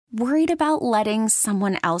Worried about letting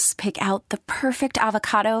someone else pick out the perfect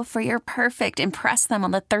avocado for your perfect impress them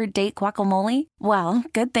on the third date guacamole? Well,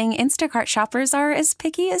 good thing Instacart shoppers are as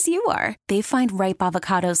picky as you are. They find ripe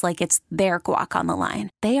avocados like it's their guac on the line.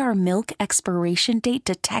 They are milk expiration date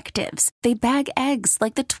detectives. They bag eggs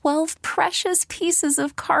like the 12 precious pieces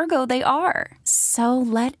of cargo they are. So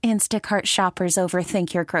let Instacart shoppers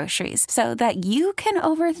overthink your groceries so that you can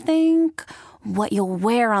overthink what you'll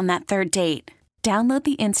wear on that third date. Download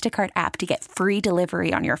the Instacart app to get free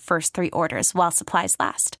delivery on your first 3 orders while supplies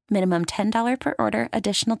last. Minimum $10 per order.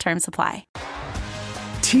 Additional terms apply.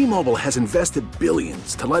 T-Mobile has invested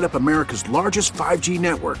billions to light up America's largest 5G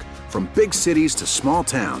network, from big cities to small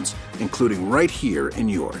towns, including right here in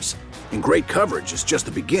yours. And great coverage is just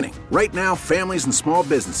the beginning. Right now, families and small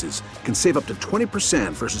businesses can save up to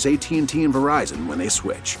 20% versus AT&T and Verizon when they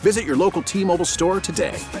switch. Visit your local T-Mobile store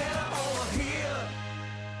today.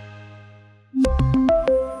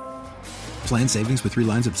 Plan savings with 3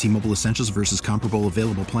 lines of T-Mobile Essentials versus comparable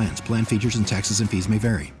available plans. Plan features and taxes and fees may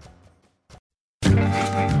vary.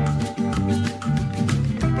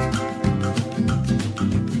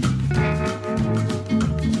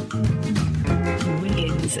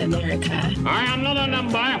 Wiggins America. I am not a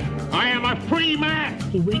number. I am a free man.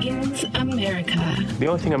 Wiggins America. The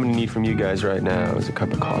only thing I'm going to need from you guys right now is a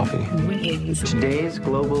cup of coffee. Wiggins. Today's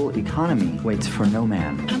global economy waits for no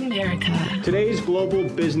man. America. Today's global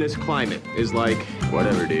business climate is like,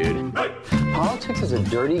 wadaver, dude. Politics is a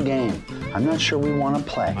dirty game. I'm not sure we want to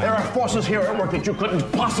play. There are forces here at work that you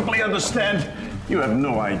couldn't possibly understand. You have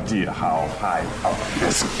no idea how high up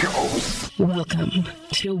this goes. Welcome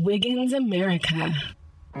to Wiggins America.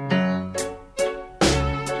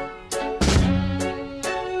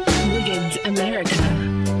 Wiggins America.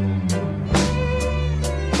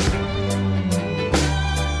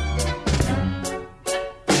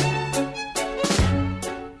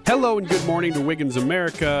 Hello and good morning to Wiggins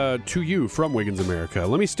America, to you from Wiggins America.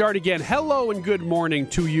 Let me start again. Hello and good morning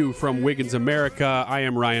to you from Wiggins America. I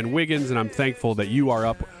am Ryan Wiggins, and I'm thankful that you are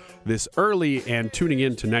up this early and tuning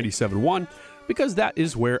in to 97.1 because that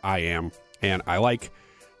is where I am, and I like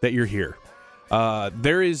that you're here.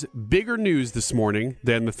 There is bigger news this morning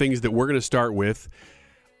than the things that we're going to start with.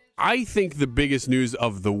 I think the biggest news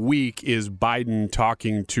of the week is Biden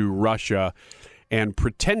talking to Russia and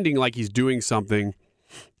pretending like he's doing something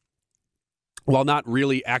while not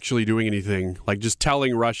really actually doing anything, like just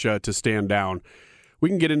telling Russia to stand down. We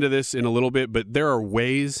can get into this in a little bit, but there are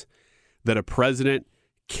ways that a president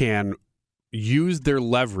can use their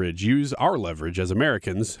leverage, use our leverage as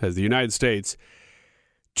Americans, as the United States,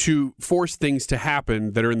 to force things to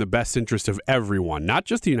happen that are in the best interest of everyone, not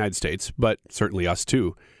just the United States, but certainly us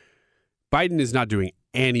too. Biden is not doing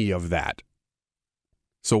any of that.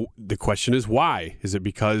 So the question is why? Is it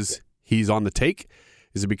because he's on the take?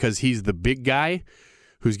 Is it because he's the big guy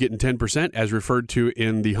who's getting 10%, as referred to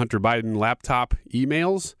in the Hunter Biden laptop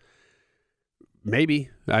emails? Maybe.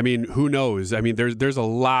 I mean, who knows? I mean, there's a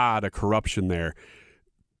lot of corruption there,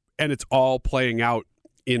 and it's all playing out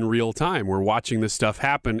in real time. We're watching this stuff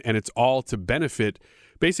happen, and it's all to benefit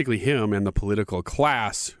basically him and the political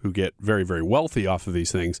class who get very, very wealthy off of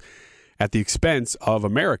these things at the expense of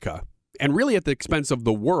America, and really at the expense of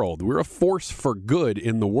the world. We're a force for good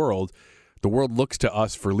in the world. The world looks to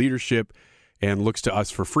us for leadership and looks to us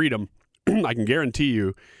for freedom. I can guarantee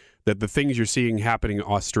you that the things you're seeing happening in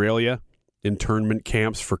Australia, internment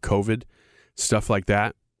camps for COVID, stuff like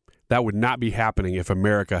that, that would not be happening if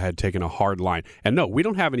America had taken a hard line. And no, we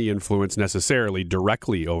don't have any influence necessarily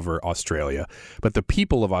directly over Australia, but the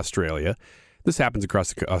people of Australia, this happens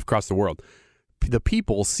across the world. The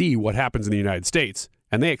people see what happens in the United States,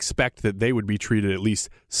 and they expect that they would be treated at least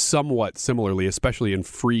somewhat similarly, especially in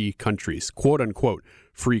free countries, quote unquote,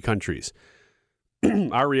 free countries.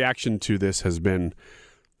 Our reaction to this has been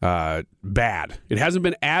bad. It hasn't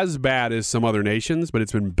been as bad as some other nations, but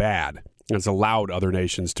it's been bad. It's allowed other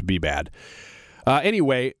nations to be bad.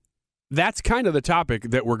 Anyway, that's kind of the topic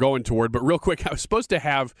that we're going toward. But real quick, I was supposed to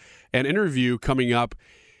have an interview coming up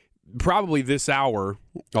probably this hour,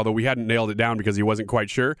 although we hadn't nailed it down because he wasn't quite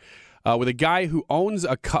sure, with a guy who owns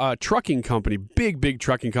a trucking company, big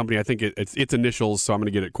trucking company. I think it's initials, so I'm going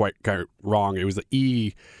to get it quite kind of wrong. It was the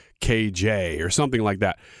EKJ or something like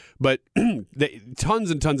that. But tons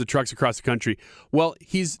and tons of trucks across the country. Well,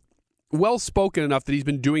 he's well-spoken enough that he's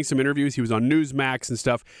been doing some interviews. He was on Newsmax and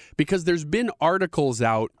stuff because there's been articles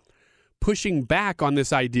out pushing back on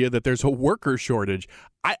this idea that there's a worker shortage.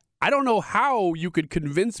 I don't know how you could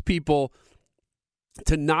convince people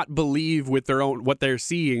to not believe with their own what they're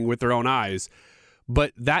seeing with their own eyes,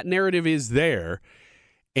 but that narrative is there.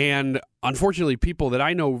 And unfortunately, people that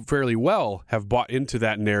I know fairly well have bought into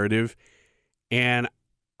that narrative. And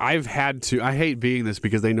I've had to, I hate being this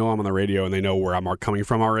because they know I'm on the radio and they know where I'm coming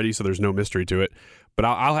from already, so there's no mystery to it. But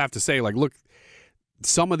I'll have to say, like, look,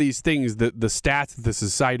 some of these things, the stats that this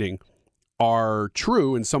is citing are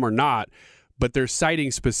true and some are not, but they're citing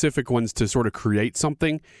specific ones to sort of create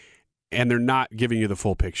something, and they're not giving you the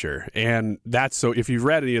full picture. And that's, so if you've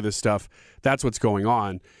read any of this stuff, that's what's going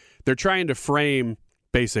on. They're trying to frame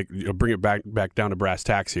bring it back down to brass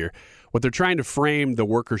tacks here. What they're trying to frame the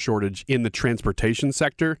worker shortage in the transportation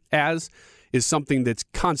sector as is something that's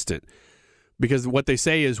constant. Because what they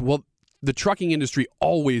say is, well, the trucking industry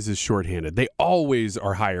always is shorthanded. They always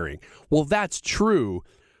are hiring. Well, that's true,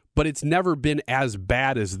 but it's never been as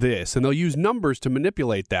bad as this. And they'll use numbers to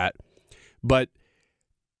manipulate that. But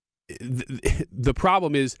the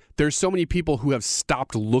problem is there's so many people who have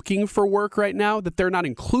stopped looking for work right now that they're not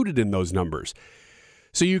included in those numbers.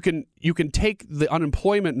 So you can take the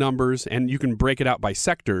unemployment numbers and you can break it out by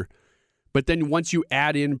sector, but then once you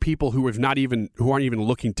add in people who aren't even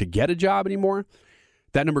looking to get a job anymore,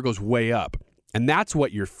 that number goes way up. And that's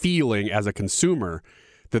what you're feeling as a consumer,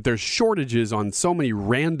 that there's shortages on so many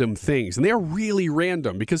random things. And they're really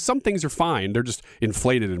random because some things are fine. They're just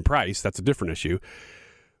inflated in price. That's a different issue.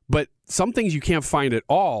 But some things you can't find at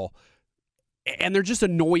all. And they're just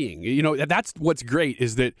annoying. You know, that's what's great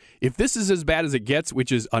is that if this is as bad as it gets,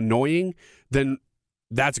 which is annoying, then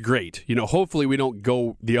that's great. You know, hopefully we don't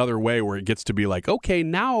go the other way where it gets to be like, okay,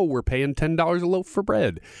 now we're paying $10 a loaf for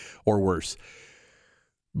bread or worse.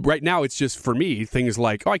 Right now, it's just, for me, things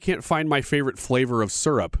like, oh, I can't find my favorite flavor of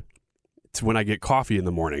syrup. It's when I get coffee in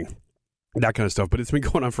the morning, that kind of stuff. But it's been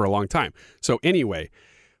going on for a long time. So anyway,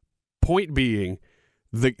 point being,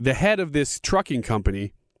 the head of this trucking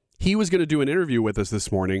company, he was going to do an interview with us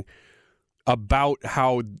this morning about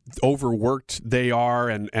how overworked they are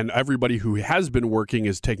and everybody who has been working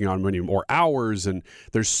is taking on many more hours and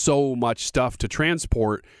there's so much stuff to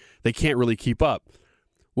transport, they can't really keep up.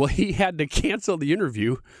 Well, he had to cancel the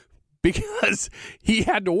interview because he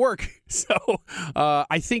had to work. So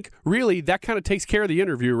I think really that kind of takes care of the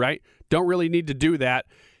interview, right? Don't really need to do that.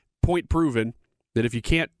 Point proven that if you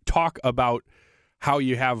can't talk about how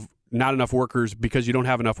you have not enough workers because you don't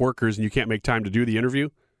have enough workers and you can't make time to do the interview,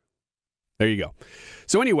 there you go.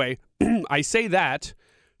 So anyway, I say that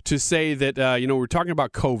to say that, we're talking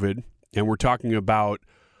about COVID and we're talking about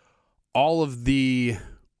all of the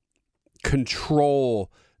control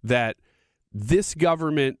that this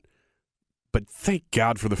government, but thank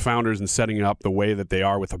God for the founders and setting it up the way that they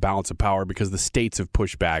are with a balance of power, because the states have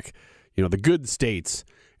pushed back. You know, the good states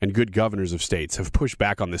and good governors of states have pushed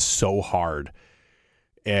back on this so hard.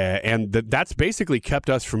 And that's basically kept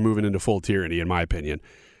us from moving into full tyranny, in my opinion.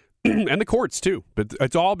 And the courts, too. But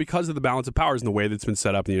it's all because of the balance of powers and the way that's been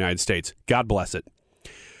set up in the United States. God bless it.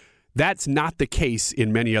 That's not the case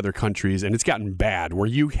in many other countries, and it's gotten bad, where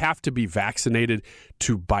you have to be vaccinated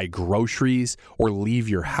to buy groceries or leave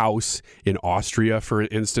your house. In Austria, for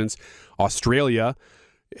instance. Australia,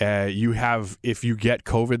 if you get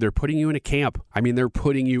COVID, they're putting you in a camp. I mean, they're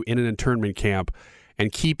putting you in an internment camp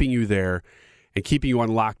and keeping you there and keeping you on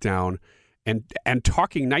lockdown and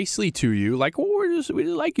talking nicely to you like, well, we just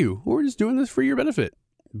like you. We're just doing this for your benefit.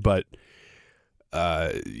 But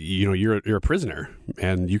you're a prisoner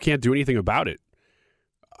and you can't do anything about it.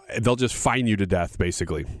 They'll just fine you to death,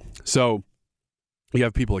 basically. So you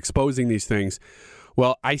have people exposing these things.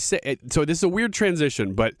 Well, so this is a weird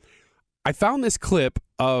transition, but I found this clip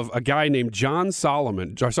of a guy named John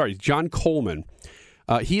Coleman.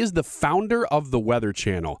 He is the founder of the Weather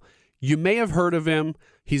Channel. You may have heard of him.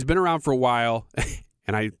 He's been around for a while,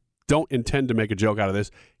 and I don't intend to make a joke out of this.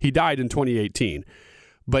 He died in 2018.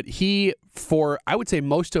 But he, for, I would say,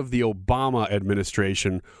 most of the Obama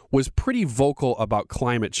administration, was pretty vocal about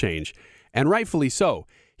climate change, and rightfully so.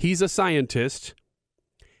 He's a scientist.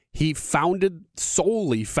 He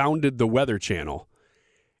solely founded the Weather Channel,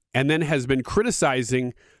 and then has been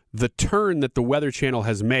criticizing the turn that the Weather Channel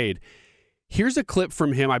has made. Here's a clip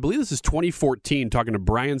from him. I believe this is 2014, talking to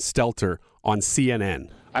Brian Stelter on CNN.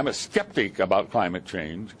 I'm a skeptic about climate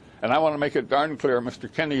change, and I want to make it darn clear,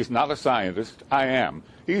 Mr. Kenny's not a scientist. I am.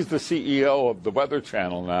 He's the CEO of the Weather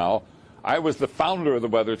Channel now. I was the founder of the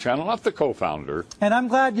Weather Channel, not the co-founder. And I'm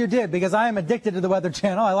glad you did, because I am addicted to the Weather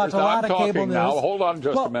Channel. I watch a lot of cable news. Now, hold on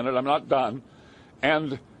just a minute. I'm not done.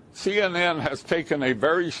 And CNN has taken a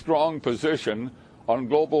very strong position on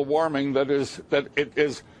global warming that it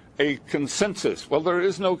is a consensus. Well, there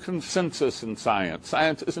is no consensus in science.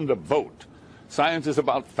 Science isn't a vote. Science is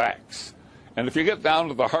about facts. And if you get down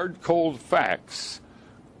to the hard, cold facts,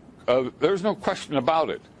 there's no question about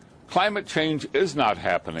it. climate change is not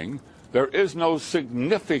happening. There is no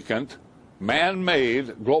significant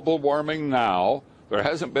man-made global warming now. There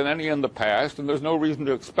hasn't been any in the past, and there's no reason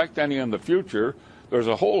to expect any in the future. There's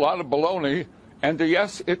a whole lot of baloney, and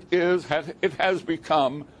yes, it has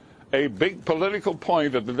become a big political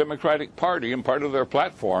point of the Democratic Party and part of their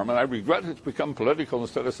platform, and I regret it's become political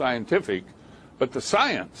instead of scientific, but the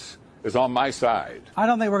science is on my side. I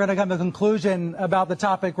don't think we're going to come to a conclusion about the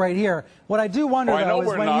topic right here. What I do wonder, though,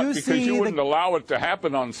 is when you see... because you wouldn't allow it to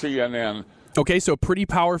happen on CNN. Okay, so pretty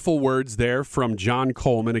powerful words there from John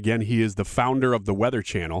Coleman. Again, he is the founder of the Weather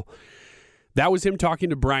Channel. That was him talking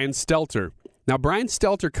to Brian Stelter. Now, Brian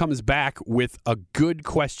Stelter comes back with a good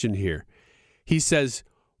question here. He says,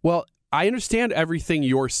 well, I understand everything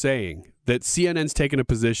you're saying, that CNN's taken a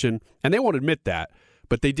position, and they won't admit that,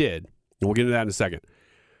 but they did. And we'll get into that in a second.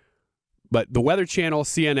 But the Weather Channel,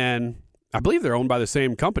 CNN, I believe they're owned by the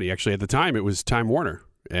same company. Actually, at the time, it was Time Warner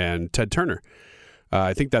and Ted Turner.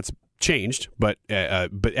 I think that's changed, but at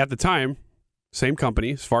the time, same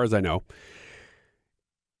company, as far as I know.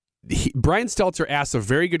 Brian Stelter asks a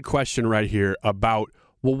very good question right here about,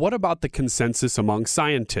 well, what about the consensus among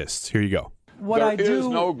scientists? Here you go. There is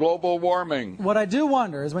no global warming. What I do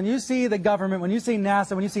wonder is when you see the government, when you see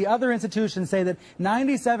NASA, when you see other institutions say that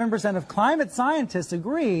 97% of climate scientists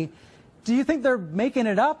agree, do you think they're making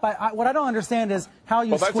it up? What I don't understand is how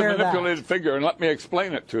you square that. Well, that's a manipulated figure, and let me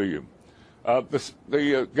explain it to you.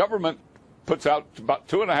 The government puts out about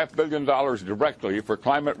 $2.5 billion directly for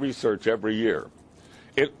climate research every year.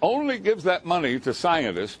 It only gives that money to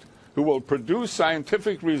scientists who will produce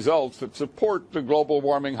scientific results that support the global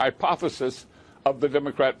warming hypothesis of the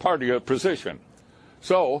Democrat Party position.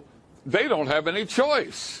 So they don't have any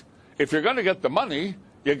choice. If you're going to get the money,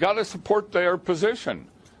 you got to support their position.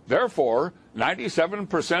 Therefore,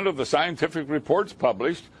 97% of the scientific reports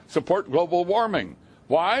published support global warming.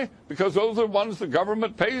 Why? Because those are the ones the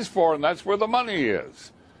government pays for, and that's where the money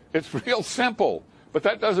is. It's real simple. But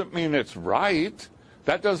that doesn't mean it's right.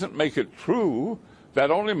 That doesn't make it true. That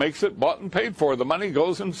only makes it bought and paid for. The money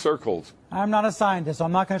goes in circles. I'm not a scientist, so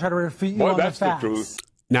I'm not going to try to refute you on the facts. That's the truth.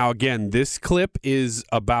 Now, again, this clip is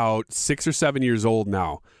about 6 or 7 years old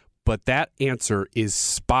now, but that answer is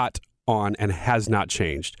spot on and has not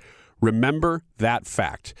changed. Remember that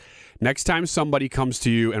fact. Next time somebody comes to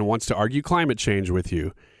you and wants to argue climate change with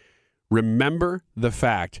you, remember the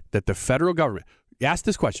fact that the federal government, ask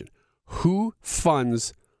this question, who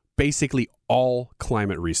funds basically all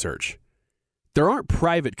climate research? There aren't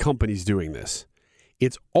private companies doing this.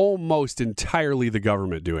 It's almost entirely the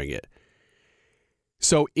government doing it.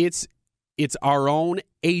 So it's our own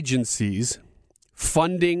agencies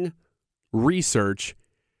funding research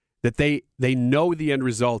that they know the end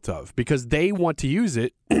result of, because they want to use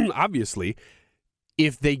it, obviously.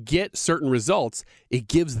 If they get certain results, it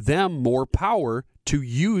gives them more power to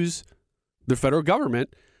use the federal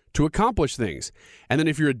government to accomplish things. And then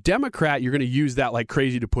if you're a Democrat, you're going to use that like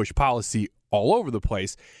crazy to push policy all over the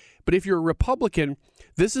place. But if you're a Republican,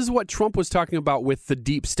 this is what Trump was talking about with the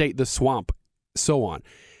deep state, the swamp, so on.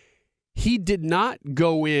 He did not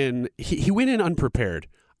go in, he went in unprepared.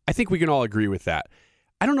 I think we can all agree with that.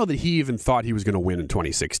 I don't know that he even thought he was going to win in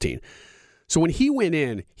 2016. So when he went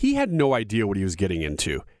in, he had no idea what he was getting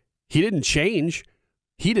into. He didn't change.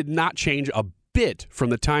 He did not change a bit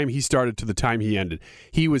from the time he started to the time he ended.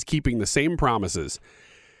 He was keeping the same promises.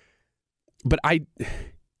 But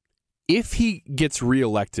if he gets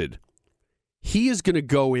reelected, he is going to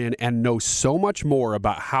go in and know so much more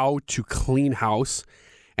about how to clean house.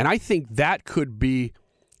 And I think that could be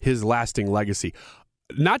his lasting legacy.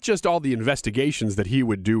 Not just all the investigations that he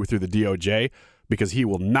would do through the DOJ, because he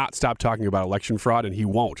will not stop talking about election fraud, and he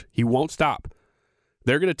won't. He won't stop.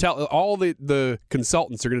 They're going to tell, all the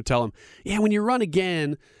consultants are going to tell him, yeah, when you run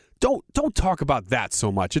again, don't talk about that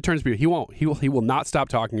so much. It turns people, he won't. He will not stop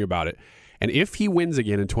talking about it. And if he wins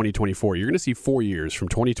again in 2024, you're going to see 4 years from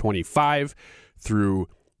 2025 through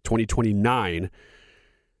 2029.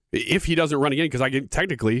 If he doesn't run again, because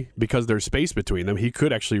technically, because there's space between them, he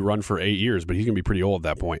could actually run for 8 years, but he's going to be pretty old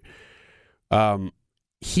at that point.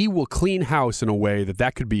 He will clean house in a way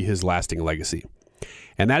that could be his lasting legacy.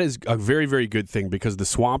 And that is a very, very good thing, because the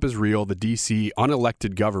swamp is real. The D.C.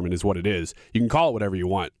 unelected government is what it is. You can call it whatever you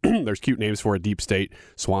want. There's cute names for it, deep state,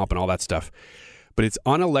 swamp, and all that stuff. But it's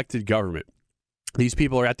unelected government. These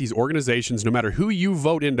people are at these organizations, no matter who you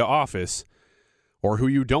vote into office or who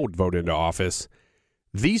you don't vote into office,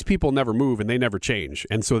 these people never move and they never change.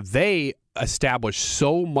 And so they establish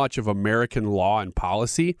so much of American law and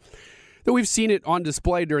policy that we've seen it on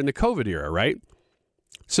display during the COVID era, right?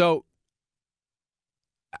 So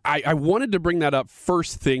I wanted to bring that up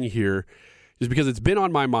first thing here, just because it's been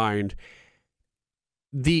on my mind.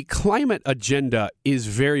 The climate agenda is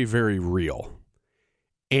very, very real.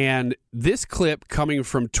 And this clip coming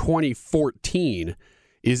from 2014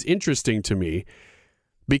 is interesting to me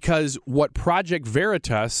because what Project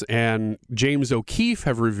Veritas and James O'Keefe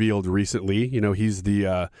have revealed recently, he's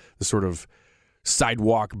the sort of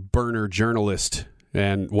sidewalk burner journalist,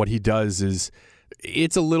 and what he does is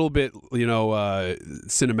it's a little bit,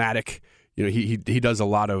 cinematic. He does a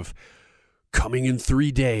lot of coming in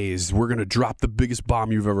 3 days, we're going to drop the biggest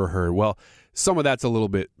bomb you've ever heard. Well, some of that's a little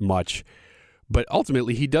bit much, but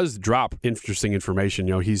ultimately he does drop interesting information.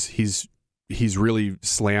 He's really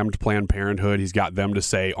slammed Planned Parenthood. He's got them to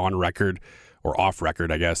say on record or off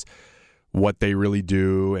record, I guess, what they really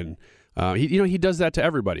do. And he does that to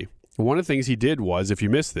everybody. One of the things he did was, if you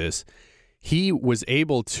missed this, he was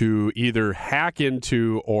able to either hack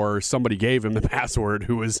into, or somebody gave him the password,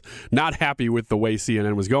 who was not happy with the way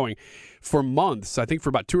CNN was going. For months, I think for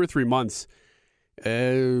about 2 or 3 months,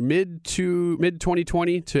 mid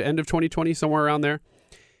 2020 to end of 2020, somewhere around there,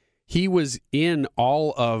 he was in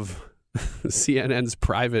all of CNN's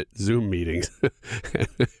private Zoom meetings.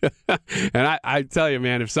 And I tell you,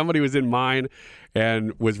 man, if somebody was in mine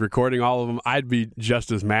and was recording all of them, I'd be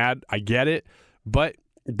just as mad. I get it, but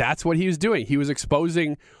that's what he was doing. He was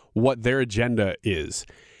exposing what their agenda is.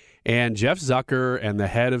 And Jeff Zucker and the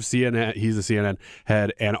head of CNN, he's the CNN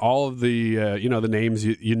head, and all of the, the names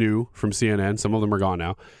you knew from CNN, some of them are gone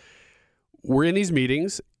now, were in these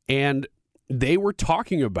meetings, and they were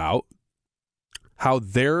talking about how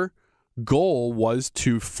their goal was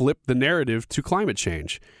to flip the narrative to climate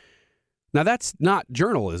change. Now, that's not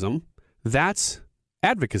journalism. That's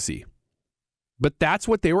advocacy. But that's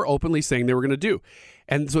what they were openly saying they were going to do.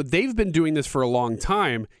 And so they've been doing this for a long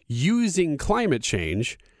time, using climate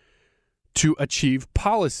change to achieve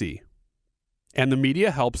policy. And the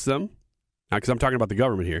media helps them, not because I'm talking about the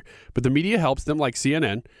government here, but the media helps them, like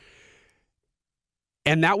CNN.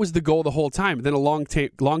 And that was the goal the whole time. Then along came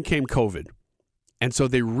COVID. And so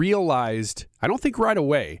they realized, I don't think right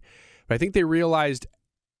away, but I think they realized,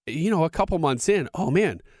 a couple months in, oh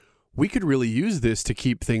man, we could really use this to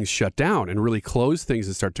keep things shut down and really close things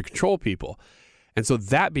and start to control people. And so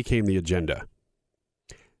that became the agenda.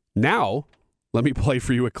 Now, let me play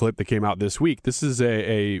for you a clip that came out this week. This is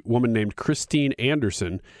a woman named Christine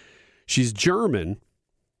Anderson. She's German.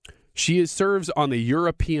 She serves on the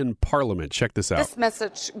European Parliament. Check this out. This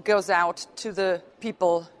message goes out to the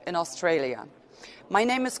people in Australia. My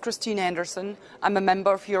name is Christine Anderson. I'm a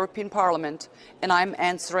member of European Parliament, and I'm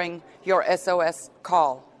answering your SOS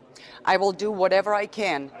call. I will do whatever I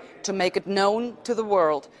can to make it known to the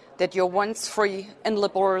world that your once free and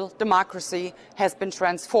liberal democracy has been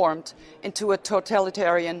transformed into a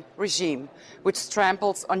totalitarian regime which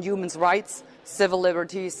tramples on human rights, civil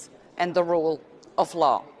liberties, and the rule of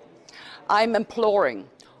law. I'm imploring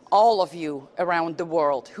all of you around the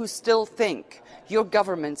world who still think your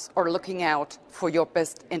governments are looking out for your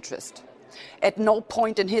best interest. At no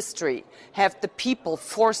point in history have the people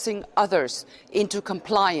forcing others into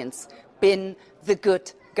compliance been the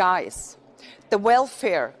good guys. The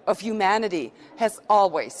welfare of humanity has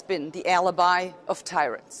always been the alibi of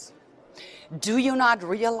tyrants. Do you not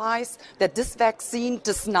realize that this vaccine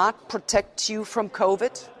does not protect you from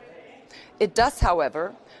COVID? It does,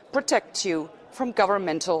 however, protect you from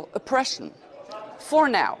governmental oppression. For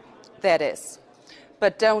now, that is.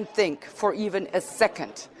 But don't think for even a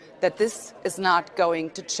second that this is not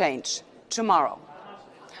going to change tomorrow.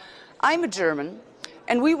 I'm a German,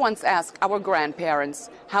 and we once asked our grandparents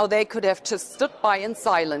how they could have just stood by in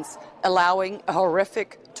silence, allowing a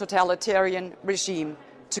horrific totalitarian regime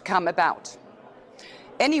to come about.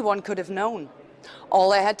 Anyone could have known.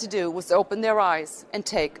 All they had to do was open their eyes and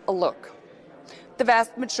take a look. The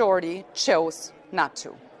vast majority chose not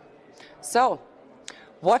to. So,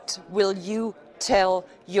 what will you tell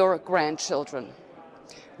your grandchildren?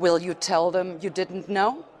 Will you tell them you didn't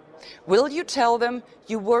know? Will you tell them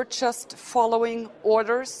you were just following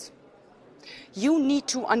orders? You need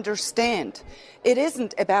to understand, it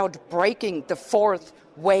isn't about breaking the fourth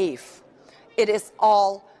wave. It is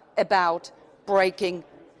all about breaking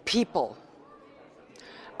people.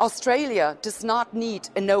 Australia does not need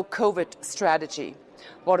a no-COVID strategy.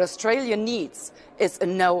 What Australia needs is a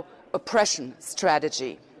no-oppression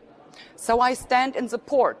strategy. So I stand in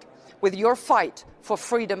support with your fight for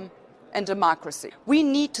freedom and democracy. We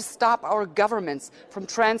need to stop our governments from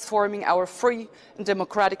transforming our free and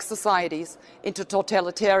democratic societies into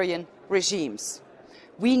totalitarian regimes.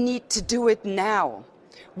 We need to do it now.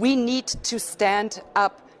 We need to stand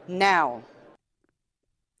up now.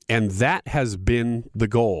 And that has been the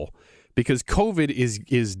goal. because COVID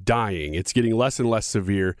is dying. It's getting less and less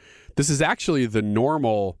severe. This is actually the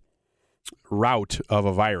normal route of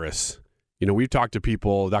a virus. You know, we've talked to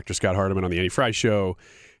people, Dr. Scott Hardiman on the Andy Fry Show,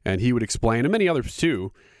 and he would explain, and many others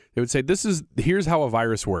too. They would say, here's how a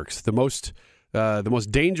virus works. The most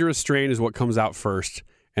dangerous strain is what comes out first,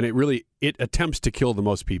 and it attempts to kill the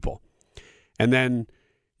most people. And then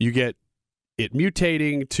you get it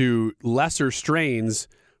mutating to lesser strains,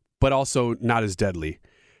 but also not as deadly.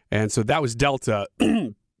 And so that was Delta,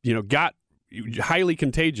 got highly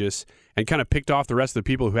contagious and kind of picked off the rest of the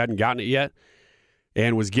people who hadn't gotten it yet,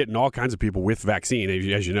 and was getting all kinds of people with vaccine.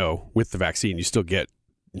 As you know, with the vaccine, you still get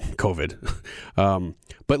COVID,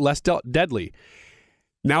 but less deadly.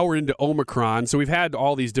 Now we're into Omicron. So we've had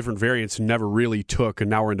all these different variants who never really took, and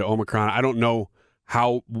now we're into Omicron. I don't know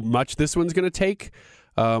how much this one's going to take,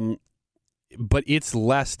 but it's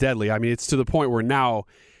less deadly. I mean, it's to the point where now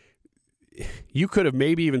you could have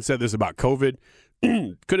maybe even said this about COVID,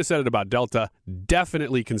 could have said it about Delta,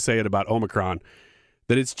 definitely can say it about Omicron,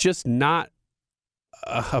 that it's just not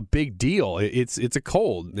a big deal. It's a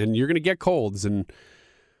cold, and you're going to get colds. And,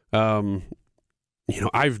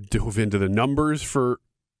 I've dove into the numbers for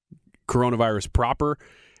coronavirus proper,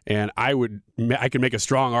 and I can make a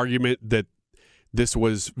strong argument that this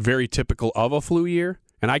was very typical of a flu year,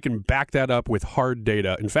 and I can back that up with hard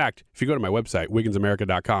data. In fact, if you go to my website,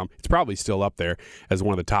 WigginsAmerica.com, it's probably still up there as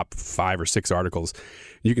one of the top 5 or 6 articles.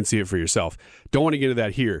 You can see it for yourself. Don't want to get into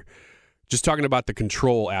that here. Just talking about the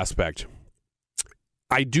control aspect.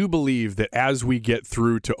 I do believe that as we get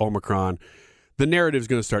through to Omicron, the narrative is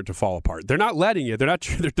going to start to fall apart. They're not letting it.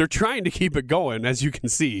 They're trying to keep it going, as you can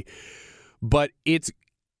see, but it's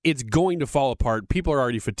going to fall apart. People are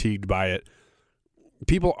already fatigued by it.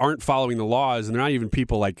 People aren't following the laws, and they're not even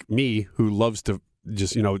people like me who loves to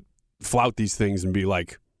just, flout these things and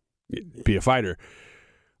be a fighter.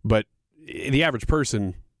 But the average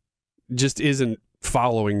person just isn't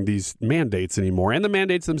following these mandates anymore, and the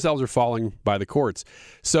mandates themselves are falling by the courts.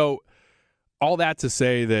 So all that to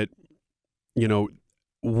say that,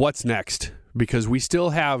 what's next? Because we still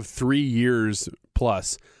have 3 years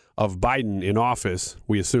plus of Biden in office,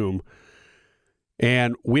 we assume,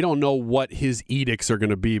 and we don't know what his edicts are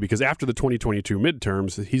going to be, because after the 2022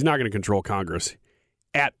 midterms, he's not going to control Congress.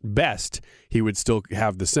 At best, he would still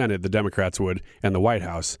have the Senate, the Democrats would, and the White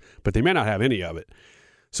House, but they may not have any of it.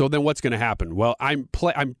 So then what's going to happen? Well, I'm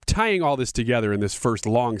tying all this together in this first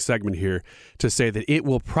long segment here to say that it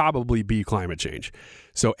will probably be climate change.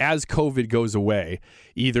 So as COVID goes away,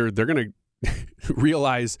 either they're going to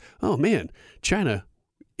realize, oh man, China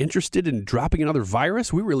interested in dropping another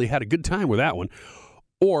virus? We really had a good time with that one.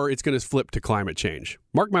 Or it's going to flip to climate change.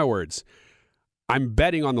 Mark my words. I'm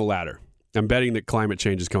betting on the latter. I'm betting that climate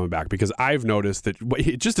change is coming back, because I've noticed that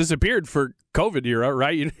it just disappeared for COVID era,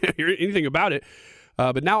 right? You didn't hear anything about it.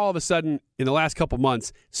 But now all of a sudden, in the last couple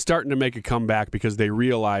months, starting to make a comeback because they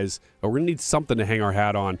realize we're going to need something to hang our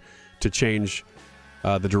hat on to change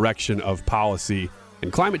the direction of policy.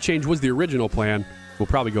 And climate change was the original plan. We'll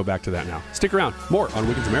probably go back to that now. Stick around. More on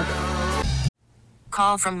Wiggins America.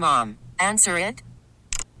 Call from mom. Answer it.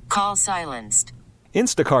 Call silenced.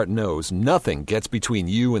 Instacart knows nothing gets between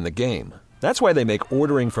you and the game. That's why they make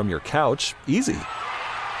ordering from your couch easy.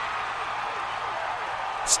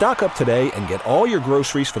 Stock up today and get all your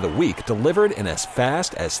groceries for the week delivered in as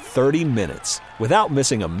fast as 30 minutes without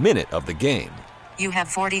missing a minute of the game. You have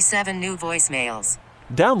 47 new voicemails.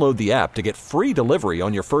 Download the app to get free delivery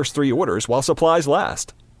on your first 3 orders while supplies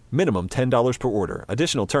last. Minimum $10 per order.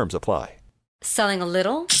 Additional terms apply. Selling a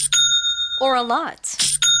little or a lot?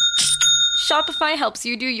 Shopify helps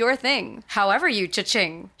you do your thing, however you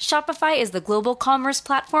cha-ching. Shopify is the global commerce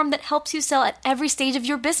platform that helps you sell at every stage of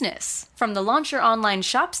your business. From the launch your online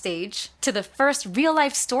shop stage, to the first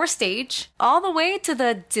real-life store stage, all the way to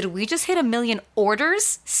the did we just hit 1 million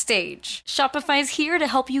orders stage. Shopify's here to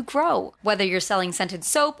help you grow. Whether you're selling scented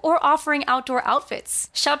soap or offering outdoor outfits,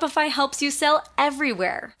 Shopify helps you sell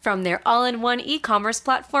everywhere. From their all-in-one e-commerce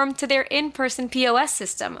platform to their in-person POS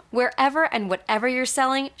system, wherever and whatever you're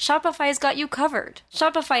selling, Shopify's got you covered.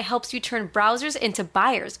 Shopify helps you turn browsers into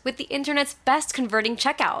buyers with the internet's best converting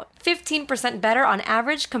checkout. 15% better on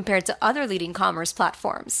average compared to other leading commerce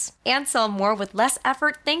platforms. And sell more with less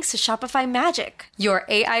effort thanks to Shopify Magic, your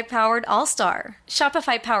AI-powered all-star.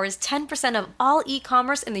 Shopify powers 10% of all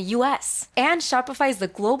e-commerce in the US. And Shopify is the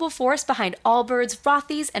global force behind Allbirds,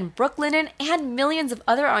 Rothy's, and Brooklinen, and millions of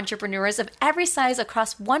other entrepreneurs of every size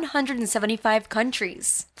across 175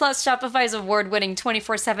 countries. Plus, Shopify's award-winning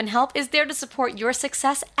 24/7 help is there to to support your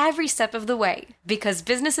success every step of the way. Because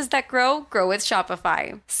businesses that grow, grow with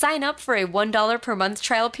Shopify. Sign up for a $1 per month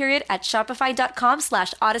trial period at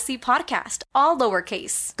shopify.com/Odyssey Podcast, all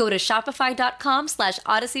lowercase. Go to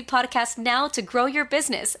shopify.com/Odyssey Podcast now to grow your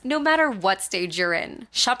business, no matter what stage you're in.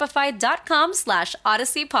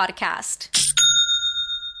 Shopify.com/Odyssey Podcast.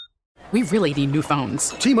 We really need new phones.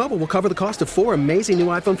 T-Mobile will cover the cost of 4 amazing new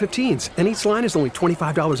iPhone 15s, and each line is only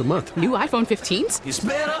 $25 a month. New iPhone 15s? It's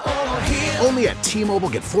better over here. Only at T-Mobile,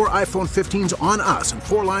 get 4 iPhone 15s on us and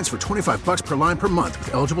 4 lines for $25 per line per month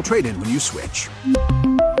with eligible trade-in when you switch.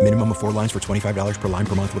 Minimum of 4 lines for $25 per line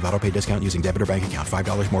per month with autopay discount using debit or bank account.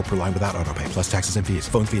 $5 more per line without autopay, plus taxes and fees.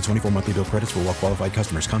 Phone fee at 24 monthly bill credits for well-qualified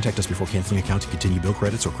customers. Contact us before canceling account to continue bill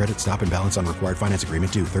credits or credit stop and balance on required finance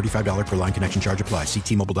agreement due. $35 per line connection charge applies. See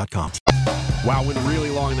T-Mobile.com. Wow, went really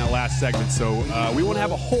long in that last segment, so we won't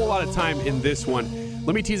have a whole lot of time in this one.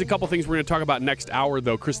 Let me tease a couple things we're going to talk about next hour,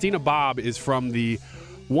 though. Christina Bobb is from the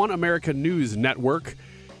One America News Network.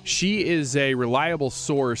 She is a reliable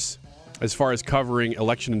source as far as covering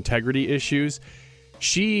election integrity issues.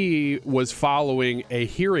 She was following a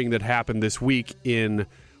hearing that happened this week in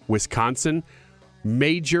Wisconsin.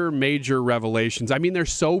 Major revelations. I mean, they're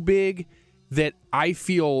so big that I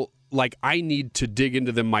feel like I need to dig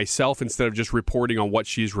into them myself instead of just reporting on what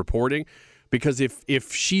she's reporting. Because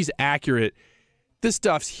if she's accurate, this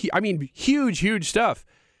stuff's, huge stuff.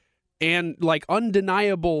 And like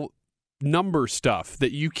undeniable number stuff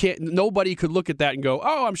that nobody could look at that and go,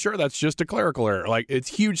 oh, I'm sure that's just a clerical error. Like, it's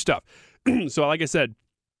huge stuff. So like I said,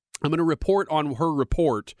 I'm going to report on her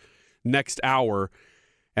report next hour.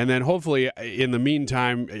 And then hopefully in the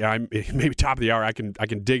meantime, maybe top of the hour, I can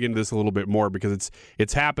dig into this a little bit more because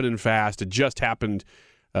it's happening fast. It just happened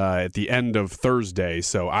at the end of Thursday.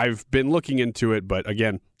 So I've been looking into it, but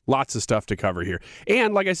again, lots of stuff to cover here.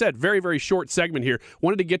 And like I said, very, very short segment here.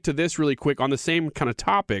 Wanted to get to this really quick on the same kind of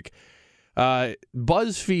topic.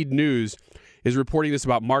 BuzzFeed News is reporting this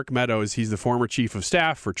about Mark Meadows. He's the former chief of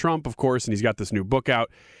staff for Trump, of course, and he's got this new book out.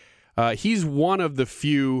 He's one of the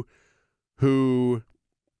few who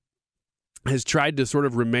has tried to sort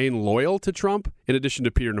of remain loyal to Trump, in addition to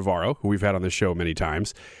Peter Navarro, who we've had on this show many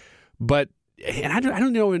times. But I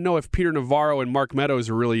don't even know if Peter Navarro and Mark Meadows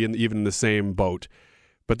are really even in the same boat.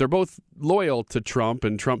 But they're both loyal to Trump,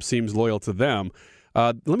 and Trump seems loyal to them.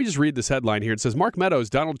 Let me just read this headline here. It says, Mark Meadows,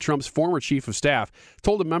 Donald Trump's former chief of staff,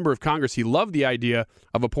 told a member of Congress he loved the idea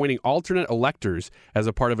of appointing alternate electors as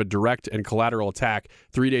a part of a direct and collateral attack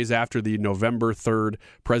 3 days after the November 3rd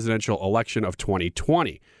presidential election of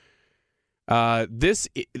 2020. This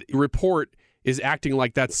report is acting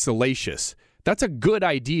like that's salacious. That's a good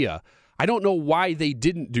idea. I don't know why they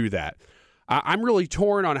didn't do that. I'm really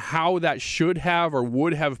torn on how that should have or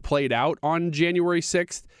would have played out on January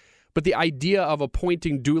 6th. But the idea of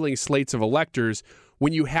appointing dueling slates of electors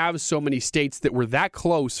when you have so many states that were that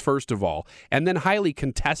close, first of all, and then highly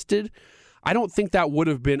contested, I don't think that would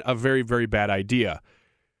have been a very, very bad idea.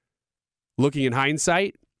 Looking in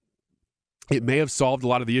hindsight, it may have solved a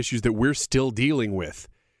lot of the issues that we're still dealing with.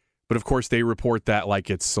 But of course, they report that like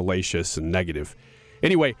it's salacious and negative.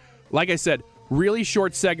 Anyway, like I said, really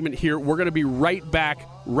short segment here. We're going to be right back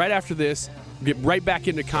right after this. Get right back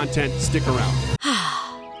into content. Stick around.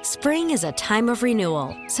 Spring is a time of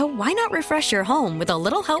renewal, so why not refresh your home with a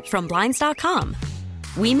little help from Blinds.com?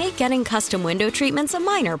 We make getting custom window treatments a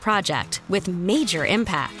minor project with major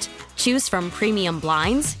impact. Choose from premium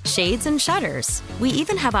blinds, shades, and shutters. We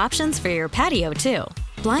even have options for your patio, too.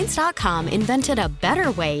 Blinds.com invented a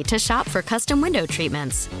better way to shop for custom window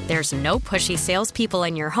treatments. There's no pushy salespeople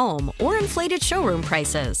in your home or inflated showroom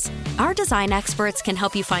prices. Our design experts can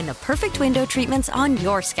help you find the perfect window treatments on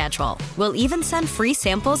your schedule. We'll even send free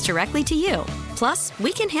samples directly to you. Plus,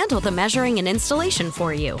 we can handle the measuring and installation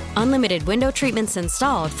for you. Unlimited window treatments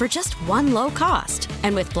installed for just one low cost.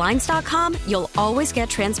 And with Blinds.com, you'll always get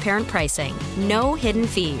transparent pricing. No hidden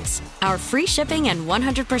fees. Our free shipping and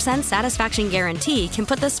 100% satisfaction guarantee can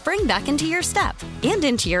put the spring back into your step and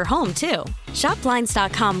into your home, too. Shop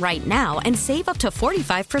Blinds.com right now and save up to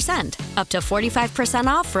 45%. Up to 45%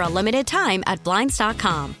 off for a limited time at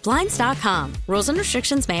Blinds.com. Blinds.com. Rules and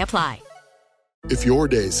restrictions may apply. If your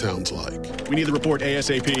day sounds like, we need the report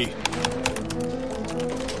ASAP,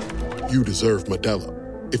 you deserve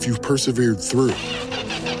Modelo. If you've persevered through,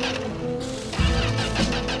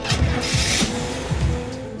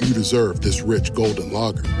 you deserve this rich golden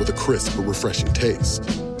lager with a crisp but refreshing taste.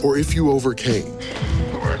 Or if you overcame. 2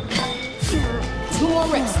 more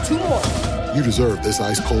reps, 2 more. You deserve this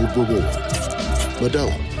ice-cold reward.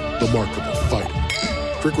 Modelo, the Remarkable Fighter.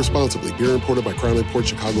 Drink responsibly. Beer imported by Crown Imports,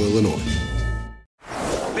 Chicago, Illinois.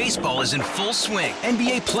 Baseball is in full swing.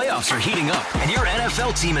 NBA playoffs are heating up, and your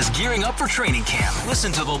NFL team is gearing up for training camp.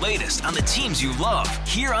 Listen to the latest on the teams you love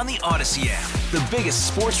here on the Odyssey app. The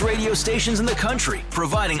biggest sports radio stations in the country,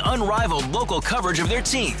 providing unrivaled local coverage of their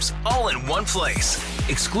teams, all in one place.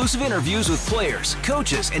 Exclusive interviews with players,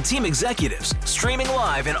 coaches, and team executives, streaming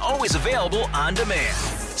live and always available on demand.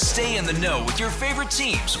 Stay in the know with your favorite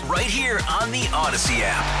teams right here on the Odyssey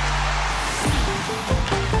app.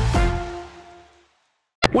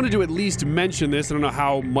 Wanted to at least mention this. I don't know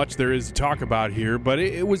how much there is to talk about here, but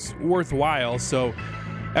it was worthwhile. So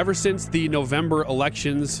ever since the November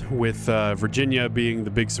elections, with Virginia being the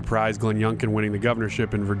big surprise, Glenn Youngkin winning the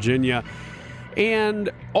governorship in Virginia, and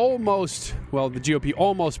the GOP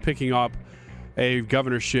almost picking up a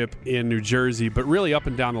governorship in New Jersey, but really up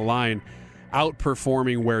and down the line,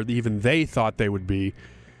 outperforming where even they thought they would be.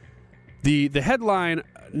 The headline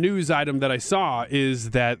news item that I saw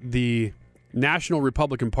is that the National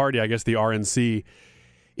Republican Party, I guess the RNC,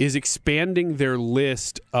 is expanding their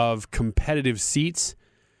list of competitive seats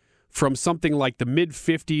from something like the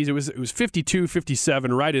mid-50s. It was 52,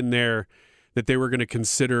 57, right in there, that they were going to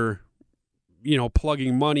consider,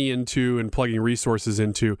 plugging money into and plugging resources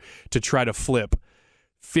into to try to flip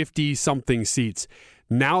 50-something seats.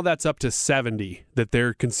 Now that's up to 70 that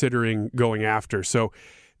they're considering going after. So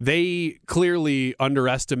they clearly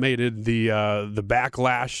underestimated the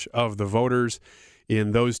backlash of the voters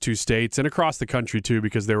in those two states and across the country too,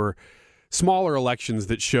 because there were smaller elections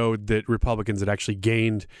that showed that Republicans had actually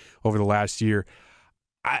gained over the last year.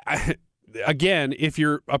 Again, if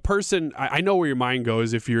you're a person, I know where your mind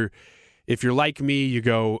goes. If you're like me, you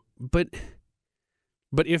go, but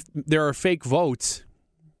if there are fake votes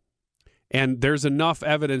and there's enough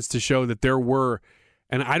evidence to show that there were.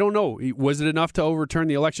 And I don't know, was it enough to overturn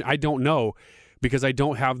the election? I don't know, because I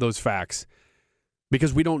don't have those facts,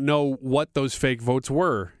 because we don't know what those fake votes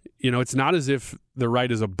were. It's not as if the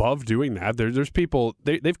right is above doing that. There's people,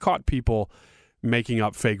 they've caught people making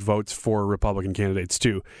up fake votes for Republican candidates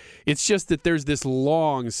too. It's just that there's this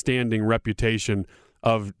long-standing reputation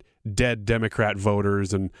of dead Democrat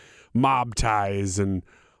voters and mob ties and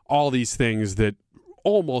all these things that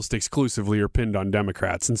almost exclusively are pinned on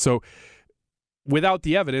Democrats. And so without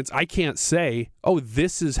the evidence, I can't say,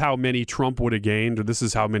 this is how many Trump would have gained, or this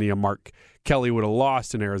is how many Mark Kelly would have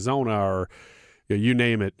lost in Arizona, or you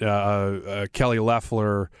name it, Kelly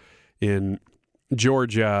Loeffler in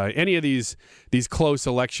Georgia, any of these close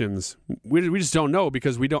elections. We just don't know,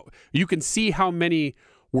 because you can see how many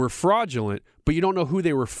were fraudulent, but you don't know who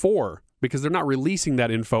they were for, because they're not releasing that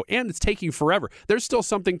info, and it's taking forever. There's still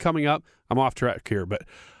something coming up. I'm off track here, but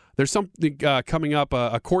there's something coming up,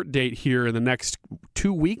 a court date here in the next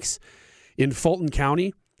 2 weeks in Fulton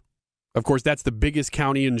County. Of course, that's the biggest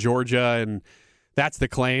county in Georgia, and that's the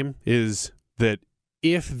claim, is that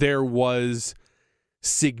if there was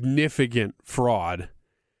significant fraud,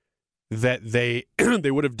 that they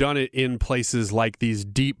would have done it in places like these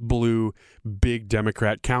deep blue, big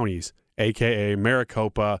Democrat counties, a.k.a.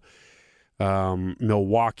 Maricopa,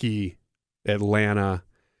 Milwaukee, Atlanta,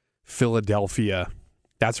 Philadelphia.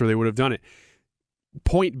 That's where they would have done it.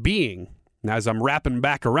 Point being, as I'm wrapping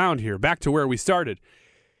back around here, back to where we started,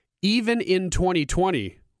 even in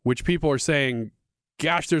 2020, which people are saying,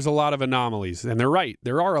 gosh, there's a lot of anomalies. And they're right.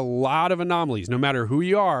 There are a lot of anomalies, no matter who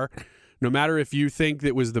you are, no matter if you think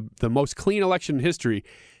that was the most clean election in history,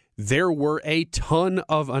 there were a ton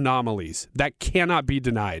of anomalies. That cannot be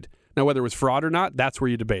denied. Now, whether it was fraud or not, that's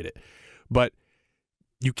where you debate it. But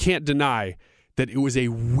you can't deny that it was a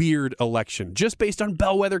weird election, just based on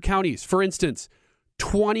bellwether counties. For instance,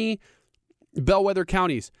 20 bellwether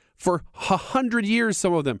counties, for 100 years,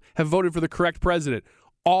 some of them have voted for the correct president.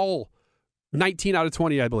 All 19 out of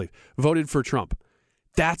 20, I believe, voted for Trump.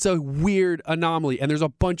 That's a weird anomaly, and there's a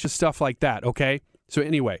bunch of stuff like that, okay? So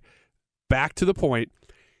anyway, back to the point.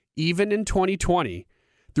 Even in 2020,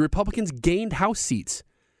 the Republicans gained House seats.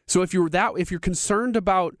 So if you're concerned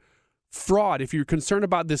about fraud, if you're concerned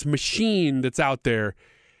about this machine that's out there,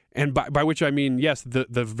 and by which I mean, yes,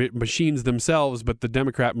 the machines themselves, but the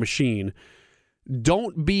Democrat machine,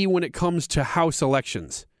 don't be when it comes to House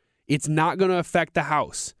elections. It's not going to affect the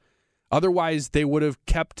House. Otherwise, they would have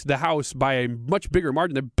kept the House by a much bigger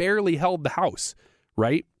margin. They barely held the House,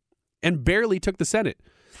 right? And barely took the Senate.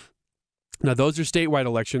 Now, those are statewide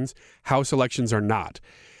elections. House elections are not.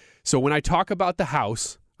 So when I talk about the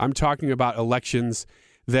House, I'm talking about elections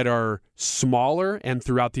that are smaller and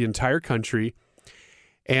throughout the entire country.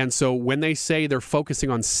 And so when they say they're focusing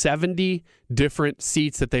on 70 different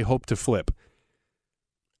seats that they hope to flip,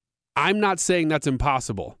 I'm not saying that's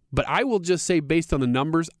impossible, but I will just say, based on the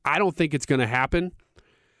numbers, I don't think it's going to happen.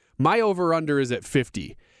 My over-under is at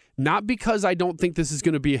 50. not because I don't think this is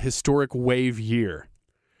going to be a historic wave year,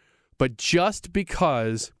 but just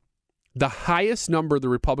because the highest number the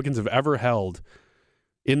Republicans have ever held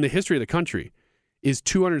in the history of the country is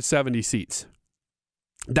 270 seats.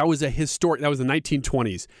 That was that was the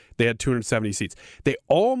 1920s. They had 270 seats. They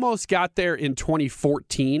almost got there in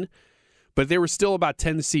 2014, but they were still about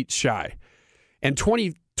 10 seats shy. And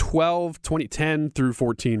 2012, 2010 through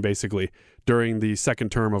 14, basically, during the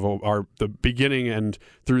second term of the beginning and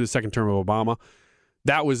through the second term of Obama,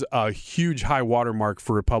 that was a huge high watermark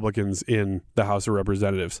for Republicans in the House of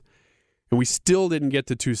Representatives. And we still didn't get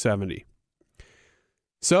to 270.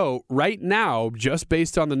 So right now, just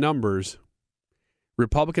based on the numbers,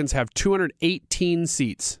 Republicans have 218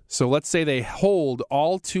 seats. So let's say they hold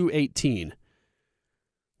all 218,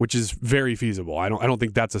 which is very feasible. I don't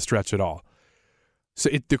think that's a stretch at all. So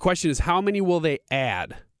the question is, how many will they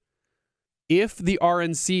add? If the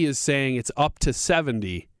RNC is saying it's up to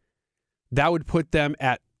 70, that would put them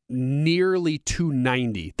at nearly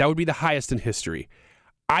 290. That would be the highest in history.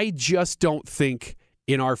 I just don't think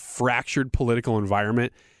in our fractured political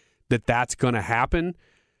environment that that's going to happen.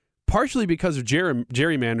 Partially because of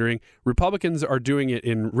gerrymandering. Republicans are doing it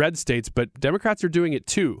in red states, but Democrats are doing it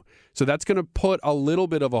too. So that's going to put a little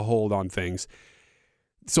bit of a hold on things.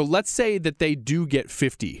 So let's say that they do get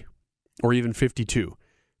 50 or even 52.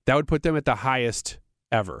 That would put them at the highest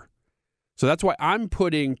ever. So that's why I'm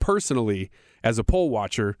putting, personally, as a poll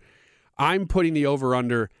watcher, I'm putting the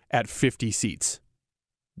over-under at 50 seats.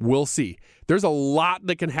 We'll see. There's a lot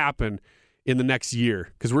that can happen in the next year,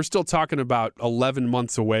 because we're still talking about 11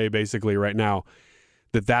 months away, basically, right now,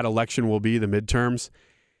 that election will be, the midterms.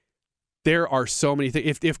 There are so many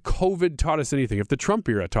things. If COVID taught us anything, if the Trump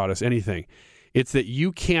era taught us anything, it's that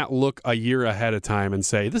you can't look a year ahead of time and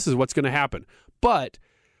say, this is what's going to happen. But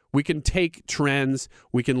we can take trends,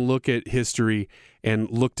 we can look at history, and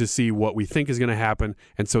look to see what we think is going to happen,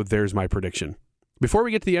 and so there's my prediction. Before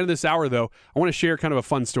we get to the end of this hour, though, I want to share kind of a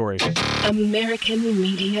fun story. American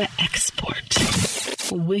media export.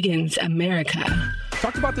 Wiggins America.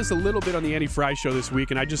 Talked about this a little bit on the Andy Fry Show this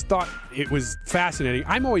week, and I just thought it was fascinating.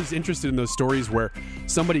 I'm always interested in those stories where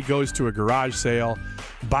somebody goes to a garage sale,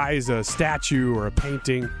 buys a statue or a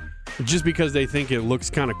painting, just because they think it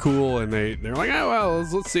looks kind of cool, and they're like, oh, well,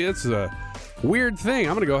 let's see, it's a weird thing.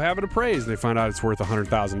 I'm going to go have it appraised. And they find out it's worth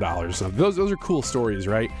 $100,000. So those are cool stories,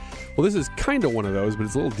 right? Well, this is kind of one of those, but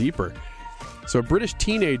it's a little deeper. So a British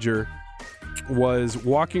teenager was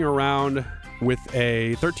walking around with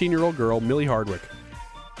a 13-year-old girl, Millie Hardwick.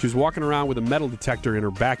 She was walking around with a metal detector in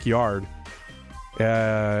her backyard,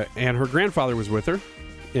 and her grandfather was with her.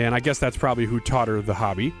 And I guess that's probably who taught her the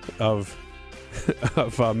hobby of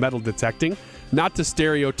metal detecting. Not to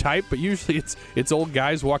stereotype, but usually it's old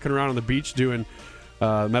guys walking around on the beach doing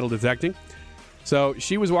metal detecting. So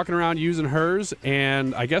she was walking around using hers,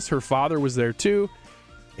 and I guess her father was there too.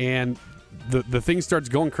 And the thing starts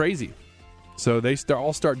going crazy. So they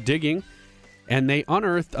all start digging, and they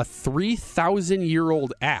unearthed a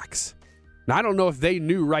 3,000-year-old axe. Now, I don't know if they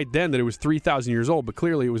knew right then that it was 3,000 years old, but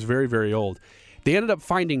clearly it was very, very old. They ended up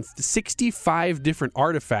finding 65 different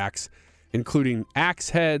artifacts, including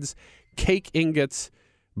axe heads, cake ingots,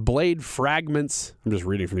 blade fragments. I'm just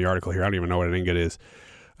reading from the article here. I don't even know what an ingot is.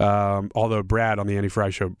 Although Brad on the Andy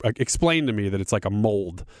Fry Show explained to me that it's like a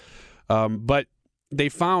mold. But they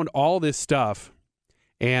found all this stuff,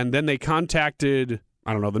 and then they contacted,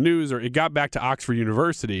 I don't know, the news, or it got back to Oxford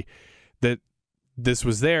University that this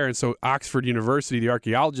was there. And so Oxford University, the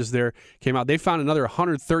archaeologists there came out. They found another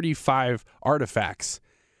 135 artifacts.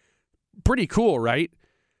 Pretty cool, right?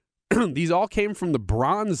 These all came from the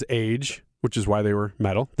Bronze Age, which is why they were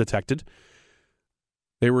metal detected.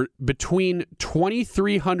 They were between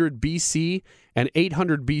 2300 BC and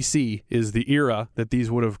 800 BC is the era that these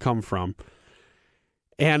would have come from.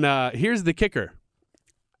 And here's the kicker.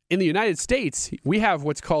 In the United States, we have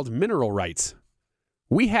what's called mineral rights.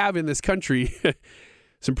 We have in this country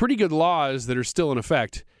some pretty good laws that are still in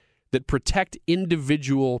effect that protect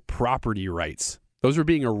individual property rights. Those are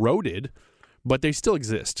being eroded, but they still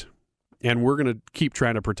exist. And we're going to keep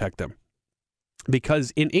trying to protect them.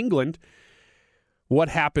 Because in England, what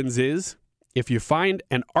happens is if you find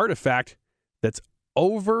an artifact that's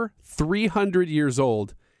over 300 years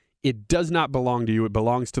old, it does not belong to you. It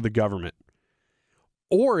belongs to the government.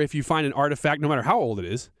 Or if you find an artifact, no matter how old it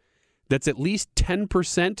is, that's at least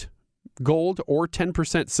 10% gold or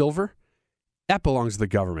 10% silver, that belongs to the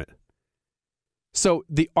government. So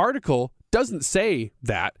the article doesn't say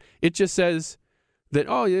that. It just says that,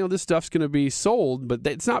 oh, this stuff's going to be sold, but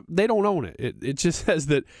it's not. They don't own it. It just says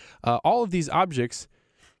that all of these objects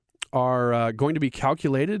are going to be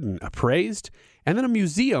calculated and appraised, And then a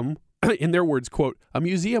museum, in their words, quote, a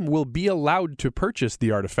museum will be allowed to purchase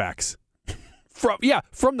the artifacts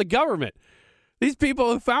from the government. These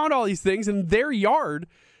people who found all these things in their yard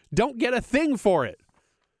don't get a thing for it.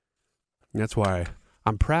 And that's why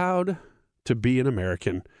I'm proud to be an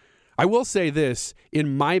American. I will say this,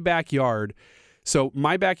 in my backyard, so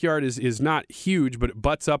my backyard is not huge, but it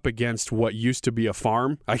butts up against what used to be a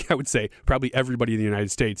farm. I would say probably everybody in the United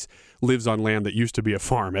States lives on land that used to be a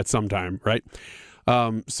farm at some time, right?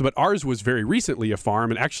 But ours was very recently a farm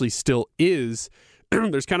and actually still is.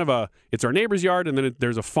 There's kind of it's our neighbor's yard, and then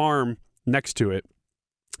there's a farm next to it.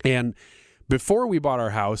 And before we bought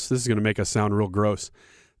our house, this is going to make us sound real gross,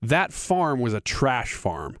 that farm was a trash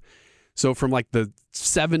farm. So from like the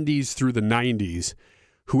 70s through the 90s,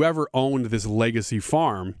 whoever owned this legacy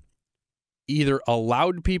farm either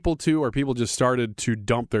allowed people to, or people just started to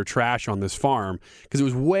dump their trash on this farm because it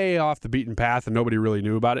was way off the beaten path and nobody really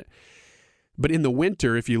knew about it. But in the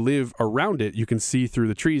winter, if you live around it, you can see through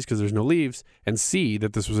the trees because there's no leaves and see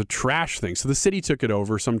that this was a trash thing. So the city took it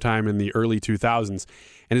over sometime in the early 2000s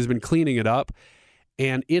and has been cleaning it up.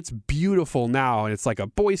 And it's beautiful now. And it's like a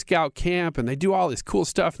Boy Scout camp, and they do all this cool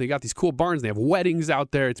stuff. They got these cool barns. They have weddings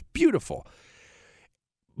out there. It's beautiful.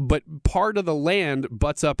 But part of the land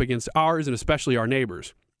butts up against ours and especially our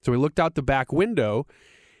neighbors. So we looked out the back window,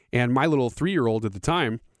 and my little 3-year-old at the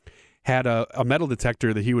time had a metal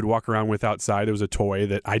detector that he would walk around with outside. It was a toy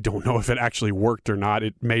that I don't know if it actually worked or not.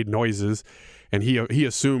 It made noises, and he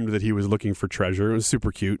assumed that he was looking for treasure. It was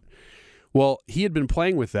super cute. Well, he had been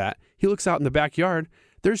playing with that. He looks out in the backyard.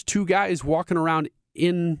 There's 2 guys walking around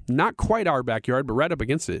in not quite our backyard, but right up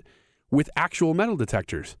against it with actual metal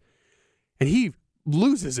detectors. And he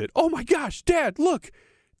loses it. Oh my gosh, Dad, look,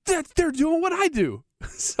 they're doing what I do.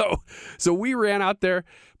 So we ran out there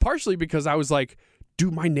partially because I was like, do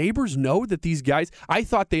my neighbors know that these guys, I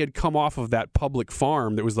thought they had come off of that public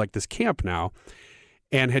farm that was like this camp now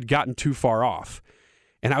and had gotten too far off.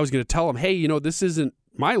 And I was going to tell them, hey, this isn't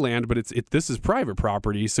my land, but this is private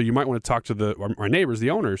property. So you might want to talk to our neighbors, the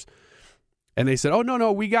owners. And they said, oh,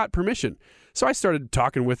 no, we got permission. So I started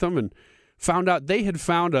talking with them and found out they had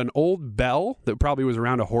found an old bell that probably was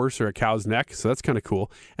around a horse or a cow's neck. So that's kind of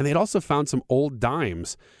cool. And they'd also found some old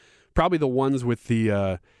dimes, probably the ones with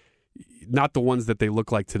the, not the ones that they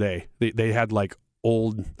look like today. They had like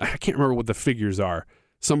old, I can't remember what the figures are.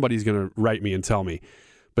 Somebody's going to write me and tell me.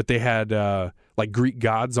 But they had like Greek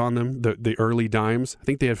gods on them, the early dimes. I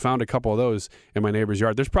think they had found a couple of those in my neighbor's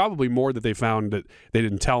yard. There's probably more that they found that they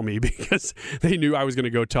didn't tell me because they knew I was going to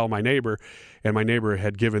go tell my neighbor, and my neighbor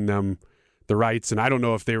had given them the rights. And I don't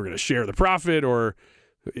know if they were going to share the profit or,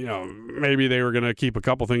 maybe they were going to keep a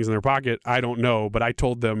couple things in their pocket. I don't know. But I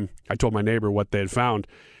told my neighbor what they had found,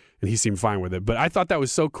 and he seemed fine with it. But I thought that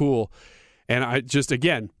was so cool. And I just,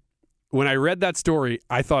 again, when I read that story,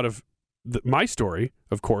 I thought of my story,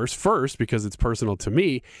 of course, first because it's personal to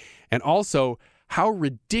me, and also how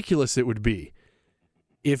ridiculous it would be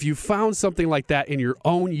if you found something like that in your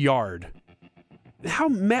own yard. How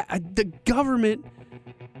the government,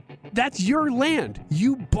 that's your land.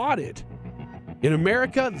 You bought it. In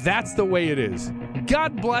America, that's the way it is.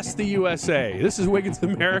 God bless the USA. This is Wiggins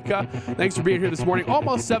America. Thanks for being here this morning.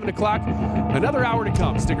 Almost 7 o'clock. Another hour to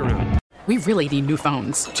come. Stick around. We really need new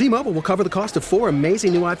phones. T-Mobile will cover the cost of 4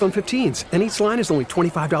 amazing new iPhone 15s, and each line is only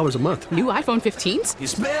 $25 a month. New iPhone 15s?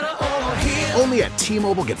 It's better over here. Only at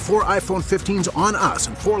T-Mobile, get 4 iPhone 15s on us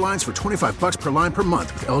and 4 lines for $25 per line per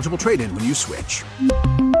month with eligible trade-in when you switch.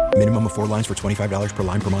 Minimum of 4 lines for $25 per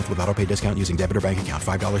line per month with autopay discount using debit or bank account.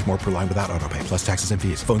 $5 more per line without autopay, plus taxes and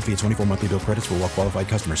fees. Phone fee at 24 monthly bill credits for well-qualified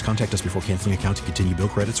customers. Contact us before canceling account to continue bill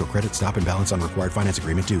credits or credit stop and balance on required finance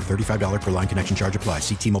agreement due. $35 per line connection charge applies.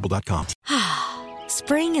 See T-Mobile.com.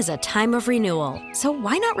 Spring is a time of renewal, so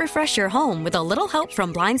why not refresh your home with a little help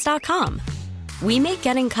from Blinds.com? We make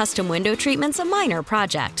getting custom window treatments a minor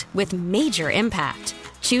project with major impact.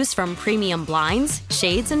 Choose from premium blinds,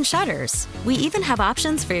 shades, and shutters. We even have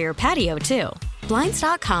options for your patio, too.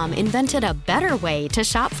 Blinds.com invented a better way to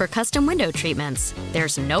shop for custom window treatments.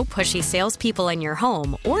 There's no pushy salespeople in your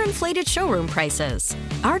home or inflated showroom prices.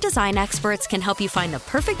 Our design experts can help you find the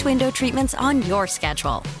perfect window treatments on your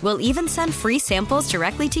schedule. We'll even send free samples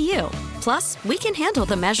directly to you. Plus, we can handle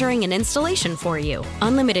the measuring and installation for you.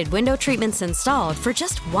 Unlimited window treatments installed for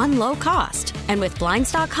just one low cost. And with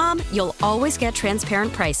Blinds.com, you'll always get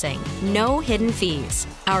transparent pricing. No hidden fees.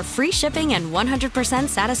 Our free shipping and 100%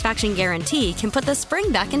 satisfaction guarantee can put the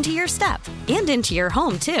spring back into your step and into your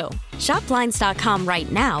home, too. Shop Blinds.com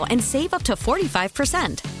right now and save up to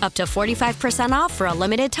 45%. Up to 45% off for a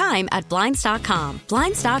limited time at Blinds.com.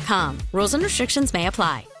 Blinds.com. Rules and restrictions may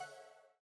apply.